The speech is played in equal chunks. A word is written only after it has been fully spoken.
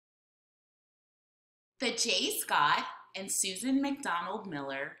The J. Scott and Susan McDonald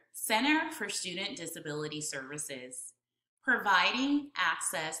Miller Center for Student Disability Services, providing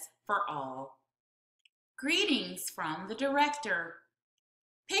access for all. Greetings from the director.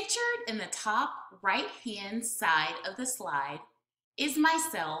 Pictured in the top right-hand side of the slide is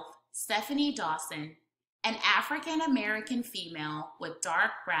myself, Stephanie Dawson, an African-American female with dark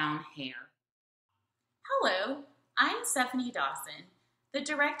brown hair. Hello, I'm Stephanie Dawson, the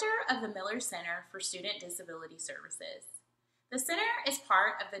director of the Miller Center for Student Disability Services. The center is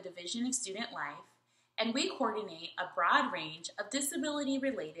part of the Division of Student Life, and we coordinate a broad range of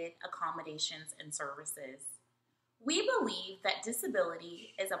disability-related accommodations and services. We believe that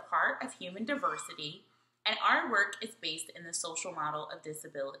disability is a part of human diversity, and our work is based in the social model of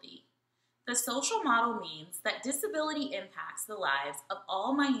disability. The social model means that disability impacts the lives of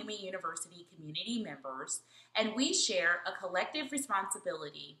all Miami University community members, and we share a collective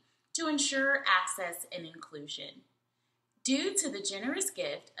responsibility to ensure access and inclusion. Due to the generous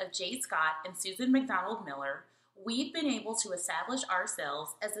gift of J. Scott and Susan McDonald Miller, we've been able to establish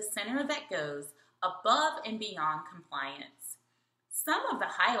ourselves as a center that goes above and beyond compliance. Some of the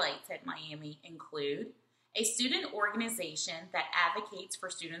highlights at Miami include a student organization that advocates for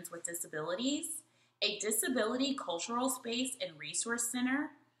students with disabilities, a disability cultural space and resource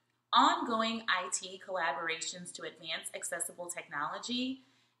center, ongoing IT collaborations to advance accessible technology,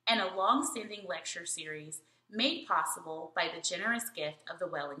 and a long-standing lecture series made possible by the generous gift of the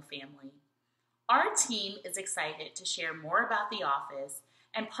Welling family. Our team is excited to share more about the office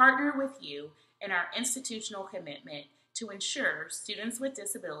and partner with you in our institutional commitment to ensure students with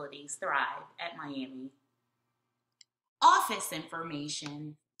disabilities thrive at Miami. Office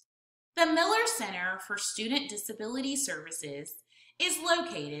information. The Miller Center for Student Disability Services is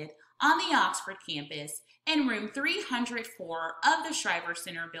located on the Oxford campus in room 304 of the Shriver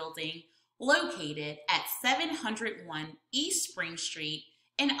Center building, located at 701 East Spring Street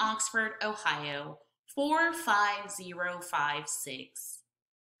in Oxford, Ohio, 45056.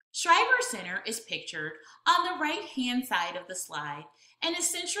 Shriver Center is pictured on the right-hand side of the slide and is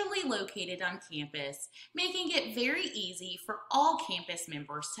centrally located on campus, making it very easy for all campus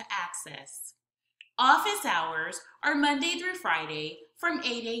members to access. Office hours are Monday through Friday from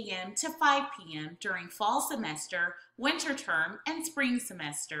 8 a.m. to 5 p.m. during fall semester, winter term, and spring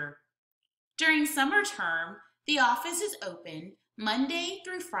semester. During summer term, the office is open Monday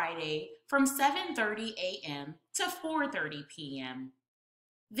through Friday from 7:30 a.m. to 4:30 p.m.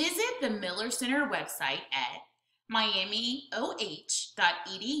 Visit the Miller Center website at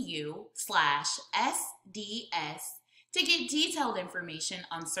miamioh.edu/SDS to get detailed information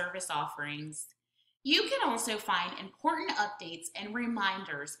on service offerings. You can also find important updates and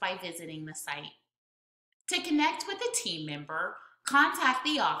reminders by visiting the site. To connect with a team member, contact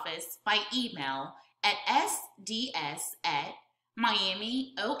the office by email at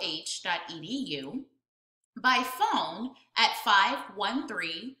sds@miamioh.edu, by phone at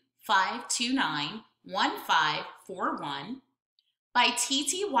 513-529-1541, by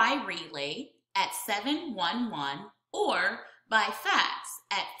TTY relay at 711, or by fax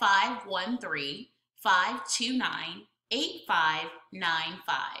at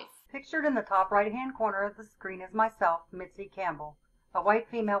 513-529-8595. Pictured in the top right-hand corner of the screen is myself, Mitzi Campbell, a white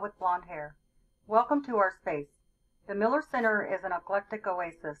female with blonde hair. Welcome to our space. The Miller Center is an eclectic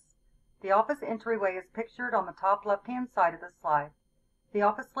oasis. The office entryway is pictured on the top left-hand side of the slide. The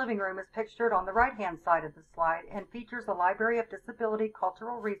office living room is pictured on the right-hand side of the slide and features a library of disability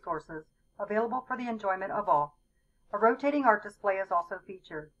cultural resources available for the enjoyment of all. A rotating art display is also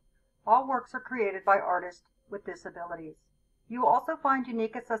featured. All works are created by artists with disabilities. You will also find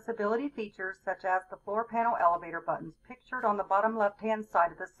unique accessibility features such as the floor panel elevator buttons pictured on the bottom left-hand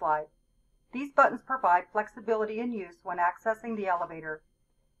side of the slide. These buttons provide flexibility in use when accessing the elevator.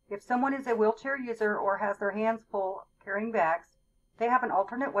 If someone is a wheelchair user or has their hands full carrying bags, they have an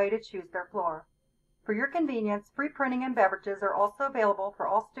alternate way to choose their floor. For your convenience, free printing and beverages are also available for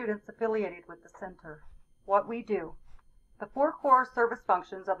all students affiliated with the center. What we do. The four core service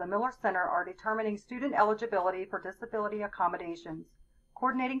functions of the Miller Center are determining student eligibility for disability accommodations,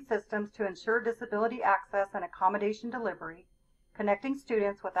 coordinating systems to ensure disability access and accommodation delivery, connecting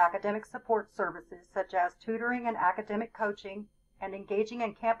students with academic support services such as tutoring and academic coaching, and engaging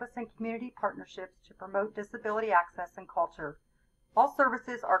in campus and community partnerships to promote disability access and culture. All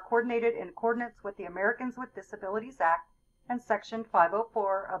services are coordinated in accordance with the Americans with Disabilities Act and Section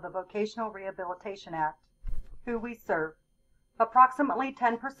 504 of the Vocational Rehabilitation Act. Who we serve. Approximately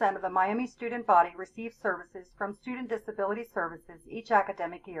 10% of the Miami student body receives services from Student Disability Services each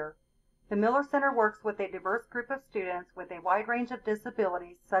academic year. The Miller Center works with a diverse group of students with a wide range of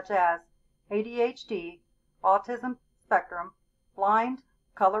disabilities such as ADHD, autism spectrum, blind,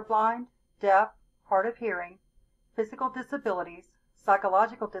 colorblind, deaf, hard of hearing, physical disabilities,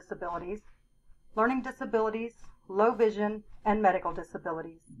 psychological disabilities, learning disabilities, low vision, and medical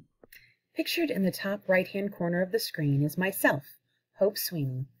disabilities. Pictured in the top right-hand corner of the screen is myself, Hope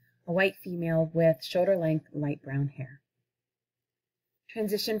Sweeney, a white female with shoulder-length light brown hair.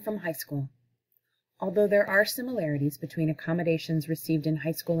 Transition from high school. Although there are similarities between accommodations received in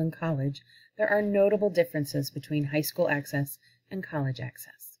high school and college, there are notable differences between high school access and college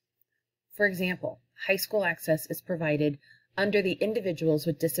access. For example, high school access is provided under the Individuals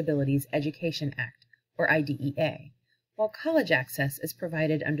with Disabilities Education Act, or IDEA, while college access is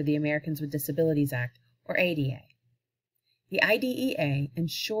provided under the Americans with Disabilities Act, or ADA. The IDEA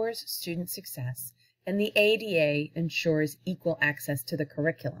ensures student success, and the ADA ensures equal access to the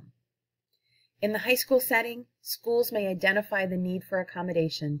curriculum. In the high school setting, schools may identify the need for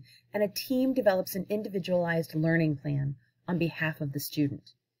accommodation, and a team develops an individualized learning plan on behalf of the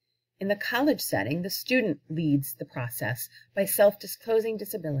student. In the college setting, the student leads the process by self-disclosing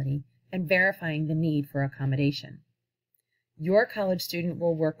disability and verifying the need for accommodation. Your college student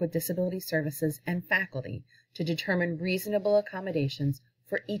will work with disability services and faculty to determine reasonable accommodations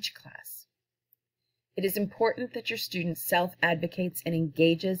for each class. It is important that your student self-advocates and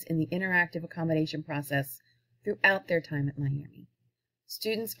engages in the interactive accommodation process throughout their time at Miami.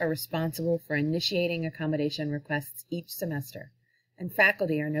 Students are responsible for initiating accommodation requests each semester, and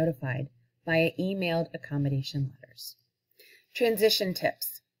faculty are notified via emailed accommodation letters. Transition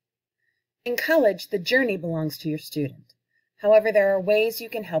tips. In college, the journey belongs to your student. However, there are ways you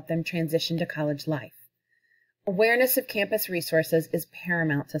can help them transition to college life. Awareness of campus resources is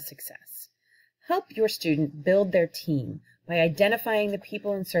paramount to success. Help your student build their team by identifying the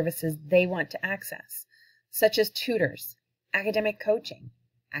people and services they want to access, such as tutors, academic coaching,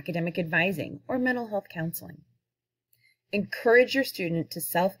 academic advising, or mental health counseling. Encourage your student to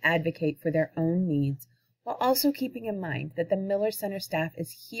self-advocate for their own needs while also keeping in mind that the Miller Center staff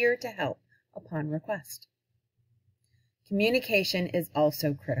is here to help upon request. Communication is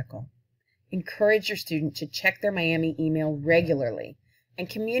also critical. Encourage your student to check their Miami email regularly and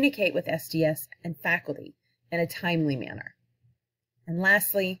communicate with SDS and faculty in a timely manner. And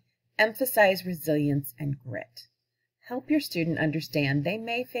lastly, emphasize resilience and grit. Help your student understand they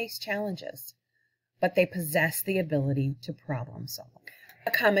may face challenges, but they possess the ability to problem solve.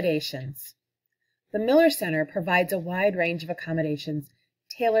 Accommodations. The Miller Center provides a wide range of accommodations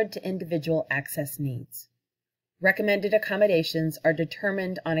tailored to individual access needs. Recommended accommodations are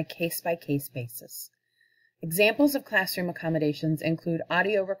determined on a case-by-case basis. Examples of classroom accommodations include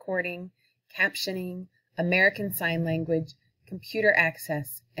audio recording, captioning, American Sign Language, computer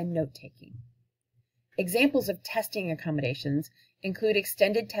access, and note-taking. Examples of testing accommodations include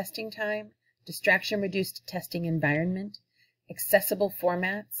extended testing time, distraction-reduced testing environment, accessible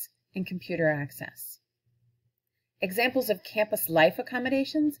formats, and computer access. Examples of campus life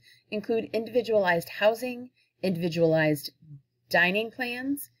accommodations include individualized housing, individualized dining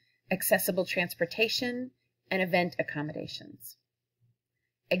plans, accessible transportation, and event accommodations.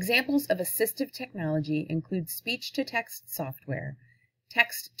 Examples of assistive technology include speech-to-text software,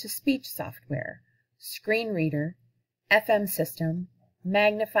 text-to-speech software, screen reader, FM system,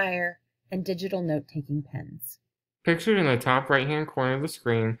 magnifier, and digital note-taking pens. Pictured in the top right-hand corner of the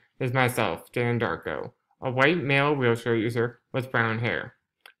screen is myself, Dan Darko, a white male wheelchair user with brown hair.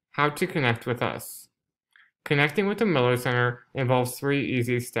 How to connect with us. Connecting with the Miller Center involves 3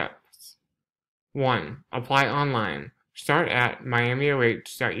 easy steps. 1. Apply online. Start at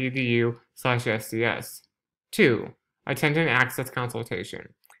miamioh.edu/SDS. 2. Attend an access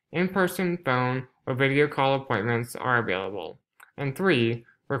consultation. In-person, phone, or video call appointments are available. And 3.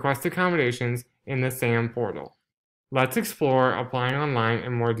 Request accommodations in the SAM portal. Let's explore applying online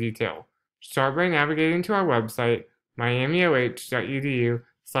in more detail. Start by navigating to our website,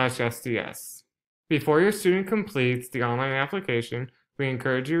 miamioh.edu/SDS. Before your student completes the online application, we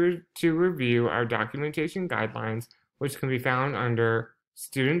encourage you to review our documentation guidelines, which can be found under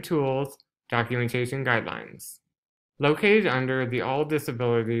Student Tools, Documentation Guidelines. Located under the All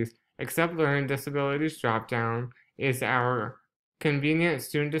Disabilities Except Learning Disabilities dropdown is our convenient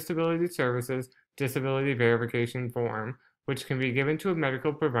Student Disability Services Disability Verification form, which can be given to a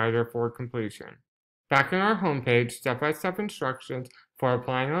medical provider for completion. Back on our homepage, step-by-step instructions for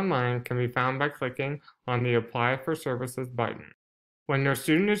applying online can be found by clicking on the Apply for Services button. When your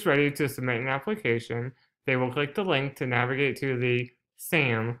student is ready to submit an application, they will click the link to navigate to the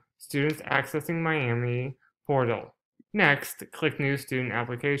SAM, Students Accessing Miami portal. Next, click New Student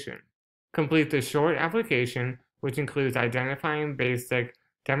Application. Complete the short application, which includes identifying basic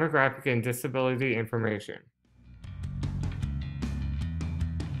demographic, and disability information.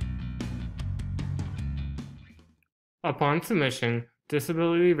 Upon submission,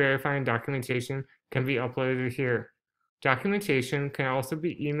 disability verifying documentation can be uploaded here. Documentation can also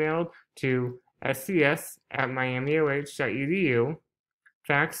be emailed to scs@miamioh.edu,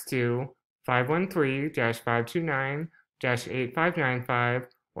 fax to 513-529-8595,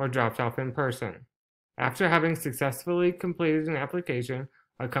 or dropped off in person. After having successfully completed an application,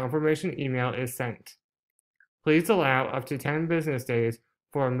 a confirmation email is sent. Please allow up to 10 business days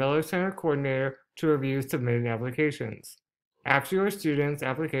for a Miller Center coordinator to review submitted applications. After your student's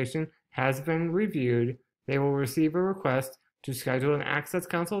application has been reviewed, they will receive a request to schedule an access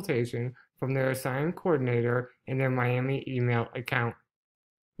consultation from their assigned coordinator in their Miami email account.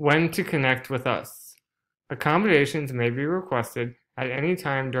 When to connect with us. Accommodations may be requested at any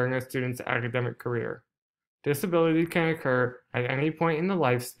time during a student's academic career. Disability can occur at any point in the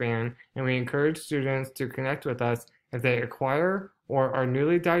lifespan, and we encourage students to connect with us if they acquire or are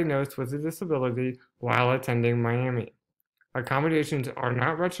newly diagnosed with a disability while attending Miami. Accommodations are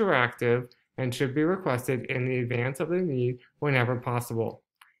not retroactive and should be requested in advance of the need whenever possible.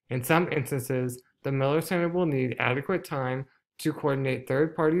 In some instances, the Miller Center will need adequate time to coordinate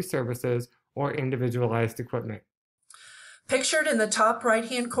third-party services or individualized equipment. Pictured in the top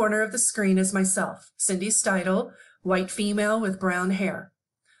right-hand corner of the screen is myself, Cindy Steidel, white female with brown hair.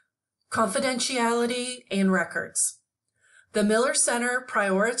 Confidentiality and records. The Miller Center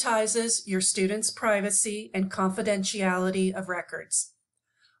prioritizes your students' privacy and confidentiality of records.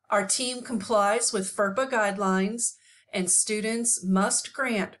 Our team complies with FERPA guidelines, and students must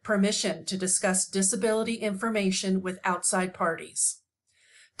grant permission to discuss disability information with outside parties.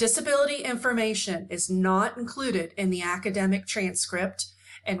 Disability information is not included in the academic transcript,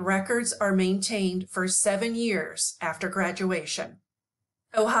 and records are maintained for 7 years after graduation.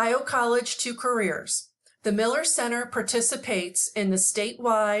 Ohio College to Careers. The Miller Center participates in the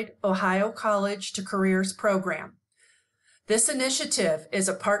statewide Ohio College to Careers program. This initiative is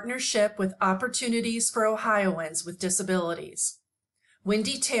a partnership with Opportunities for Ohioans with Disabilities.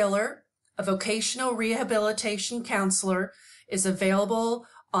 Wendy Taylor, a vocational rehabilitation counselor, is available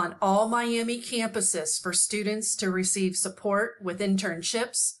on all Miami campuses for students to receive support with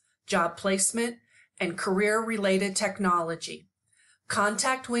internships, job placement, and career-related technology.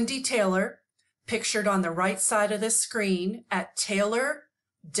 Contact Wendy Taylor, pictured on the right side of the screen, at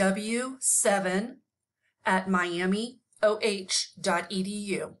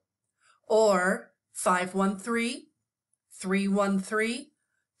taylorw7@miamioh.edu or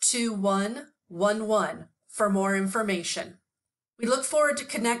 513-313-2111 for more information. We look forward to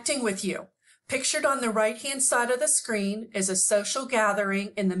connecting with you. Pictured on the right-hand side of the screen is a social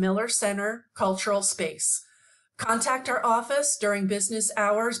gathering in the Miller Center cultural space. Contact our office during business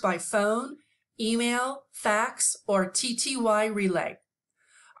hours by phone, email, fax, or TTY relay.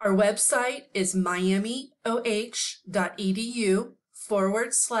 Our website is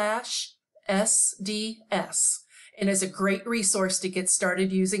miamioh.edu/SDS and is a great resource to get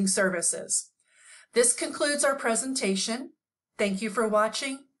started using services. This concludes our presentation. Thank you for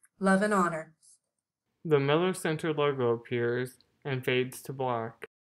watching. Love and honor. The Miller Center logo appears and fades to black.